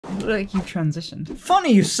look like you transitioned.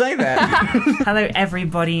 Funny you say that. Hello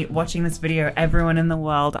everybody watching this video, everyone in the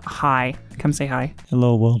world, hi. Come say hi.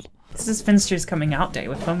 Hello world. This is Finster's coming out day.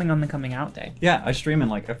 We're filming on the coming out day. Yeah, I stream in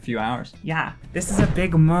like a few hours. Yeah, this is a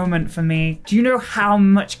big moment for me. Do you know how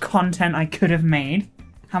much content I could have made?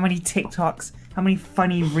 How many TikToks, how many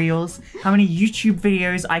funny reels, how many YouTube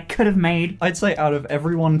videos I could have made? I'd say out of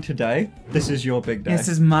everyone today, this is your big day. This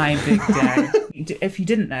is my big day. If you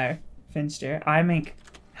didn't know, Finster, I make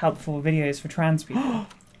helpful videos for trans people.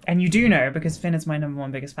 And you do know because Finn is my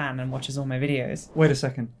 #1 biggest fan and watches all my videos. Wait a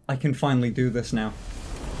second, I can finally do this now.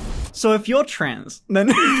 So if you're trans, then...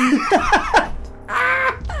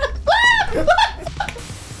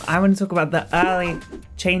 I want to talk about the early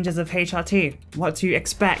changes of HRT, what to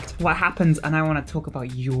expect, what happens, and I want to talk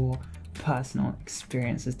about your personal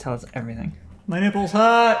experiences. Tell us everything. My nipples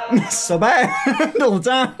hurt so bad all the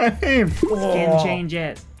time. Skin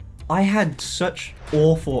changes. I had such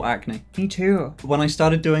awful acne. Me too. When I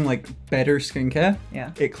started doing like better skincare,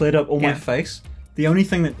 Yeah. it cleared up all my face. The only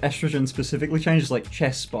thing that estrogen specifically changed is like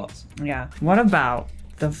chest spots. Yeah. What about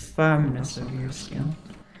the firmness of your skin?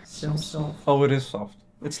 So soft. Oh, it is soft.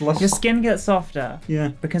 It's less... Your skin gets softer. Yeah.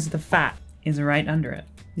 Because the fat is right under it.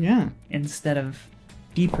 Yeah. Instead of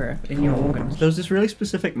deeper in your organs. There was this really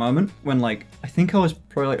specific moment when like, I think I was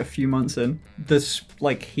probably like a few months in, this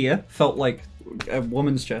like here felt like a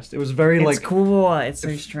woman's chest. It was very It's like... cool. It's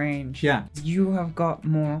so strange. Yeah. You have got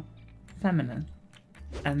more feminine.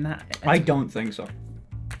 And that... I don't think so.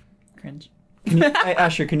 Cringe. Can you, hey,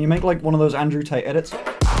 Asher, can you make like one of those Andrew Tate edits?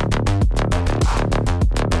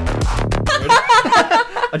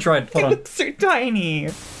 I tried, hold on. It's so tiny.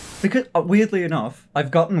 Because, weirdly enough,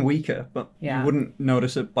 I've gotten weaker, but Yeah. you wouldn't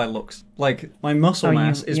notice it by looks. Like, my muscle Oh,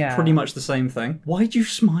 mass is yeah. pretty much the same thing. Why'd you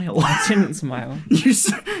smile? I didn't smile. You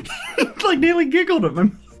like nearly giggled at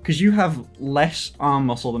me. Because you have less arm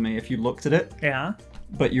muscle than me if you looked at it, Yeah.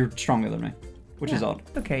 but you're stronger than me, which is odd.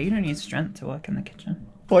 Okay, you don't need strength to work in the kitchen.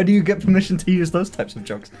 Why do you get permission to use those types of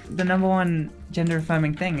jokes? The #1 gender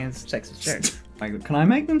affirming thing is sexist jokes. Like, can I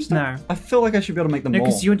make them still? No. I feel like I should be able to make them No, more.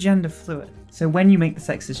 because you're gender fluid. So when you make the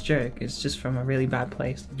sexist joke, it's just from a really bad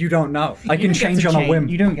place. You don't know. I You can don't get change to on a whim.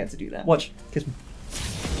 You don't get to do that. Watch. Kiss me.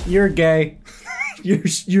 You're gay.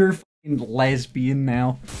 You're a f***ing lesbian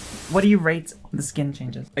now. What do you rate the skin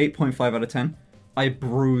changes? 8.5 out of 10. I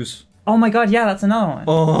bruise. Oh my god, yeah, that's another one.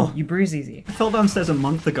 Oh. You bruise easy. I fell downstairs a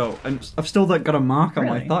month ago and I've still got a mark on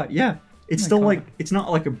my Really? thigh. Yeah. It's Oh my still God. like, it's not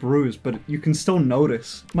like a bruise, but you can still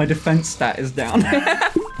notice. My defense stat is down.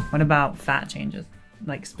 What about fat changes?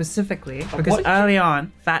 Like specifically, because what- early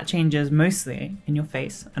on, fat changes mostly in your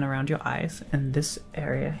face and around your eyes and this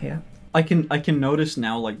area here. I can notice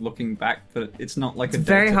now, like looking back, that it's not like It's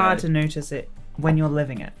very hard to notice it when you're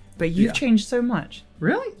living it. But you've Yeah. changed so much.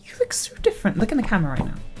 Really? You look so different. Look in the camera right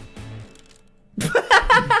now.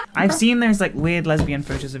 I've seen those like weird lesbian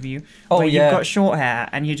photos of you where yeah. you've got short hair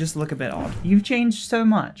and you just look a bit odd. You've changed so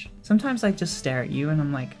much. Sometimes I just stare at you and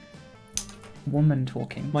I'm like, woman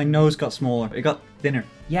talking. My nose got smaller. It got thinner.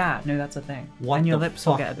 Yeah, no, that's a thing. What and your the lips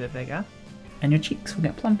will fuck? get a bit bigger. And your cheeks will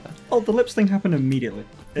get plumper. Oh, the lips thing happened immediately.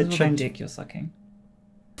 It Little changed. dick you're sucking.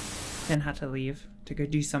 Then had to leave to go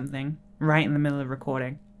do something right in the middle of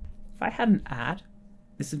recording. If I had an ad,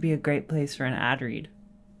 this would be a great place for an ad read.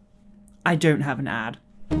 I don't have an ad.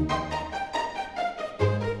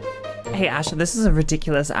 Hey Asher, this is a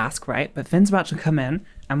ridiculous ask, right? But Finn's about to come in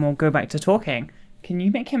and we'll go back to talking. Can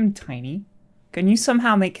you make him tiny? Can you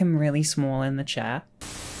somehow make him really small in the chair?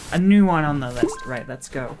 A new one on the list. Right, let's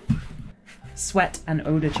go. Sweat and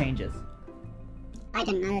odor changes. I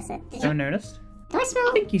didn't notice it. Did No you? noticed? Do I smell?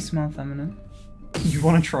 I think you smell feminine. You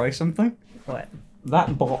want to try something? What?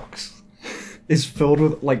 That box is filled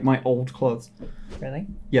with like my old clothes. Really?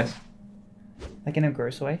 Yes. Like in a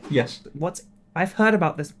gross way? Yes. What's... I've heard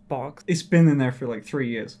about this box. It's been in there for like 3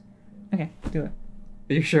 years. Okay, do it.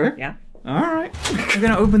 Are you sure? Yeah? Alright. We're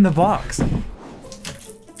gonna open the box.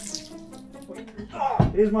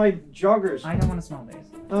 Here's my joggers. I don't want to smell these.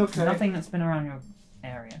 Okay. Nothing that's been around your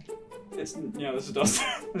area. It's, this is dust.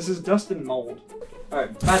 This is dust and mold.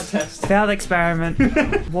 Alright, bad test. Failed experiment.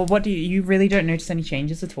 Well, what do you really don't notice any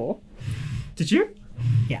changes at all? Did you?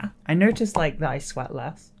 Yeah. I noticed like that I sweat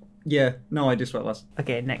less. Yeah, no, I do sweat less.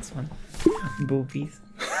 Okay, next one. Boobies.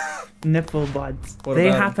 Nipple buds. What They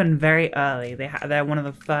about 'em? happen very early. They're one of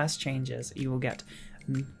the first changes. You will get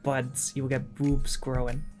buds. You will get boobs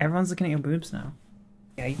growing. Everyone's looking at your boobs now.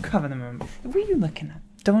 Yeah, you cover them. What are you looking at?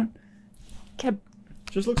 Don't get...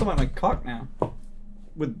 Just looks like my cock now.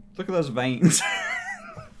 Look at those veins.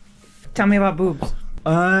 Tell me about boobs.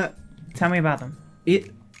 Tell me about them. When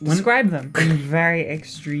Describe them in very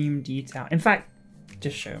extreme detail. In fact,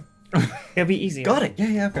 Just show. It'll be easier. Got it.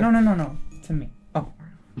 Yeah, okay. No. To me. Oh.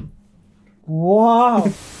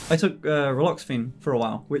 Wow. I took raloxifene for a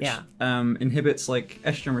while, which Yeah. inhibits like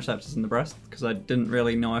estrogen receptors in the breast, because I didn't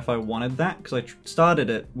really know if I wanted that, because I started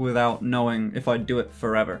it without knowing if I'd do it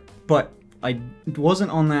forever. But I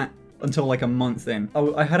wasn't on that until like a month in.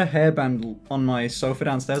 I had a hairband on my sofa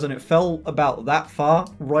downstairs, and it fell about that far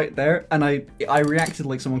right there, and I reacted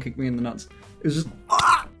like someone kicked me in the nuts. It was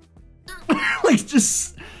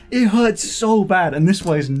just like it hurts so bad, and this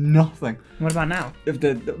weighs nothing. What about now? If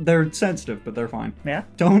they're sensitive, but they're fine. Yeah?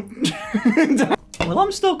 Don't. Well,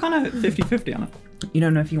 I'm still kind of 50-50 on it. You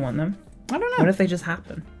don't know if you want them? I don't know. What if they just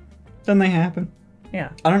happen? Then they happen. Yeah.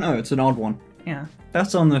 I don't know. It's an odd one. Yeah.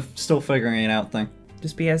 That's on the still figuring it out thing.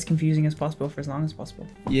 Just be as confusing as possible for as long as possible.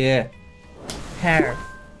 Yeah. Hair.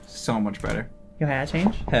 So much better. Your hair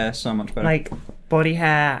change? Hair, so much better. Like body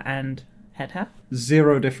hair and head hair?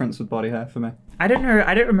 Zero difference with body hair for me. I don't know.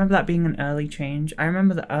 I don't remember that being an early change. I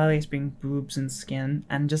remember the earliest being boobs and skin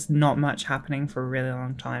and just not much happening for a really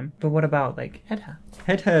long time. But what about like head hair?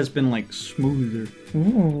 Head hair has been like smoother.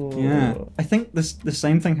 Ooh. Yeah. I think the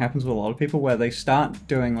same thing happens with a lot of people where they start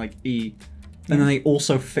doing like E, and then they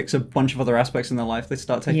also fix a bunch of other aspects in their life. They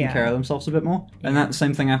start taking care of themselves a bit more. And that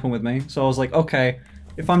same thing happened with me. So I was like, okay,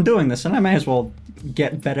 if I'm doing this, then I may as well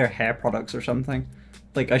get better hair products or something.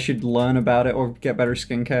 Like, I should learn about it or get better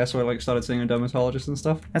skincare, so I like started seeing a dermatologist and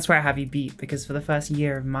stuff. That's where I have you beat, because for the first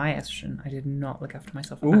year of my estrogen, I did not look after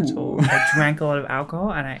myself at all. Ooh. I drank a lot of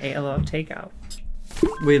alcohol and I ate a lot of takeout.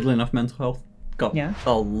 Weirdly enough, mental health got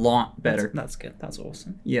a lot better. That's good. That's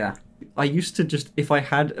awesome. Yeah. I used to just, if I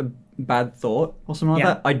had a bad thought or something like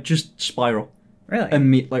that, I'd just spiral. Really?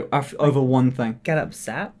 And over one thing. Get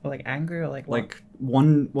upset or like angry or like what? Like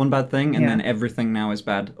one bad thing, and then everything now is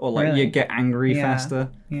bad. Or like you get angry faster.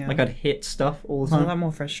 Yeah. Like I'd hit stuff all the It's a time. lot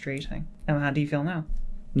more frustrating. And how do you feel now?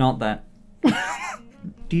 Not that.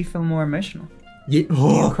 Do you feel more emotional? Yeah. Do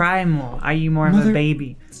you cry more? Are you more of a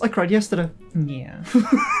baby? I cried yesterday. Yeah.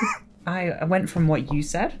 I went from what you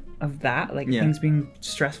said of that, like things being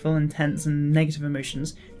stressful, intense, and negative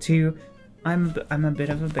emotions, to I'm a bit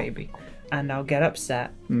of a baby, and I'll get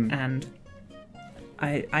upset, and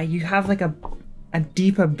you have like a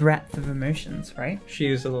deeper breadth of emotions, right? She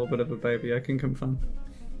is a little bit of a baby, I can confirm.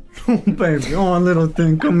 Oh, baby. Oh, little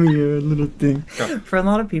thing. Come here, little thing. For a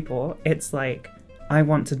lot of people, it's like, I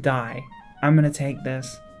want to die. I'm going to take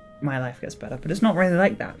this. My life gets better. But it's not really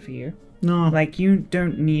like that for you. No. Like, you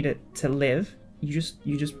don't need it to live. You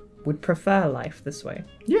just would prefer life this way.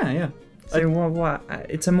 Yeah, yeah. So what?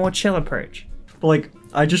 It's a more chill approach. But, like,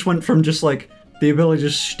 I just went from just, like, the ability to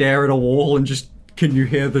just stare at a wall and just, can you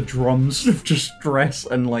hear the drums of just stress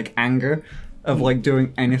and, like, anger of, like,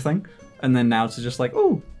 doing anything? And then now to just, like,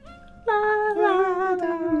 oh.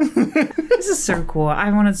 This is so cool. I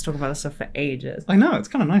wanted to talk about this stuff for ages. I know, it's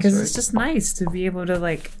kind of nice, because right? it's just nice to be able to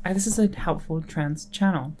like. This is a helpful trans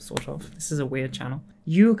channel, sort of. This is a weird channel.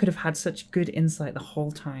 You could have had such good insight the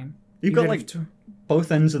whole time. You've got like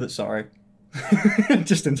both ends of it. Sorry,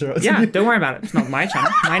 just interrupted. Yeah, you. don't worry about it. It's not my channel.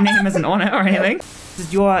 My name isn't on it or anything.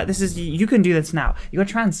 You can do this now. You're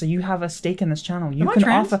trans, so you have a stake in this channel. You can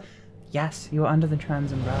offer. Yes, you're under the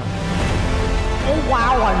trans umbrella. Oh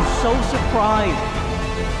wow, I'm so surprised.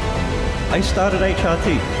 I started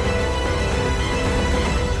HRT.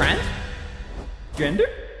 Trans? Gender?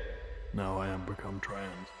 Now I am become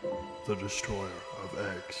trans, the destroyer of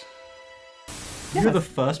eggs. You're the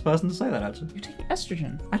first person to say that, actually. You're taking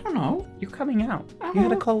estrogen. I don't know. You're coming out. I don't You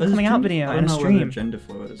had a know. cold There's coming out gender- video I and a don't know whether stream. gender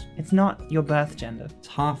fluid is. It's not your birth gender, It's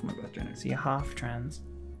half my birth gender. so you're half trans.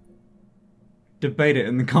 Debate it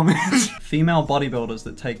in the comments. Female bodybuilders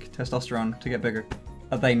that take testosterone to get bigger,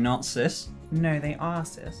 are they not cis? No, they are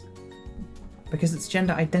cis. Because it's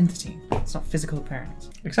gender identity. It's not physical appearance.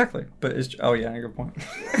 Exactly. But it's... Oh yeah, good point.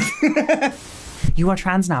 You are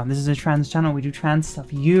trans now. This is a trans channel. We do trans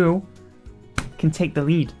stuff. You can take the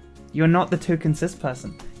lead. You're not the token cis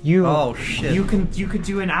person. You. Oh shit. You could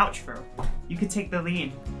do an outro. You could take the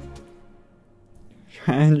lead.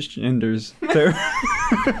 Transgenders.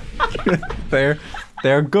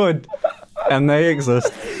 They're good. And they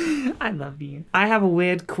exist. I love you. I have a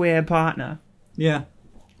weird queer partner. Yeah.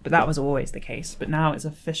 But that was always the case. But now it's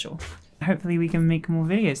official. Hopefully we can make more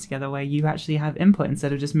videos together where you actually have input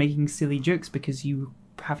instead of just making silly jokes because you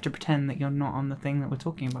have to pretend that you're not on the thing that we're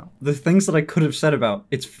talking about. The things that I could have said about,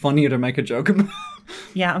 it's funnier to make a joke about.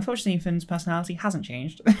 Yeah, unfortunately Finn's personality hasn't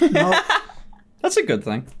changed. No. That's a good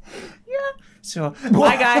thing. Yeah. So,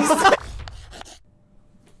 bye guys.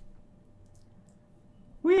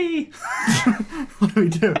 Whee! What do we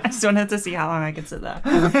do? I just wanted to see how long I could sit there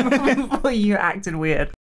before you acted weird.